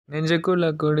நெஞ்சுக்குள்ள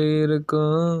குடி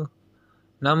இருக்கும்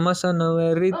நம்ம சொன்ன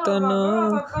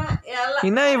வெறித்தனம்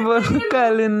இணை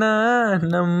பொருட்கள்னா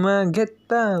நம்ம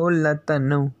கெத்தா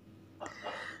உள்ளத்தனம்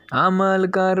ஆமால்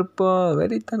கருப்போ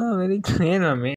வெறித்தனம் வெறித்தனம் ಏನು ಮಮ್ಮಿ